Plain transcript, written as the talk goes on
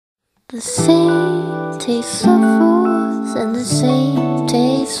The same taste of foods and the same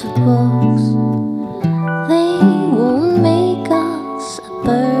taste of books. They won't make us a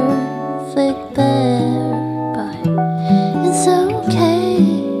perfect pair, but it's okay,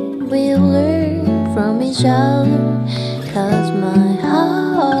 we'll learn from each other, 'cause my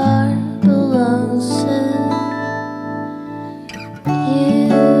heart belongs to you.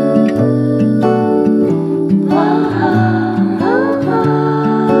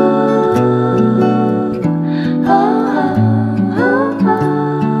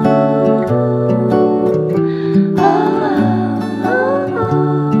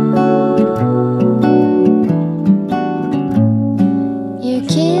 Your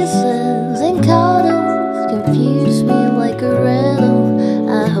kisses and cuddles confuse me like a riddle.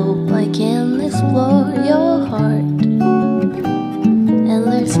 I hope I can explore your heart, and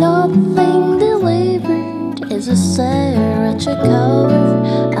there's nothing delivered, it's a stare at your cover.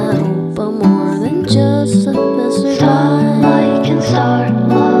 I hope I'm more than just a passerby. I can start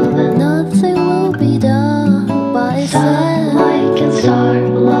loving. Nothing will be done by itself. I can start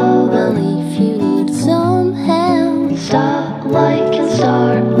loving. Well, if you need some help, stop. Like and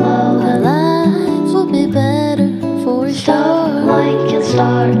start loving. Our lives will be better for sure. Like and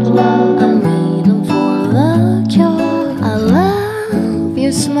start loving. I'm waiting for the cure. I love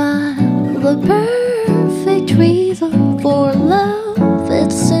your smile, the perfect reason for love.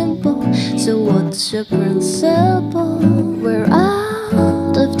 It's simple. So what's your principle?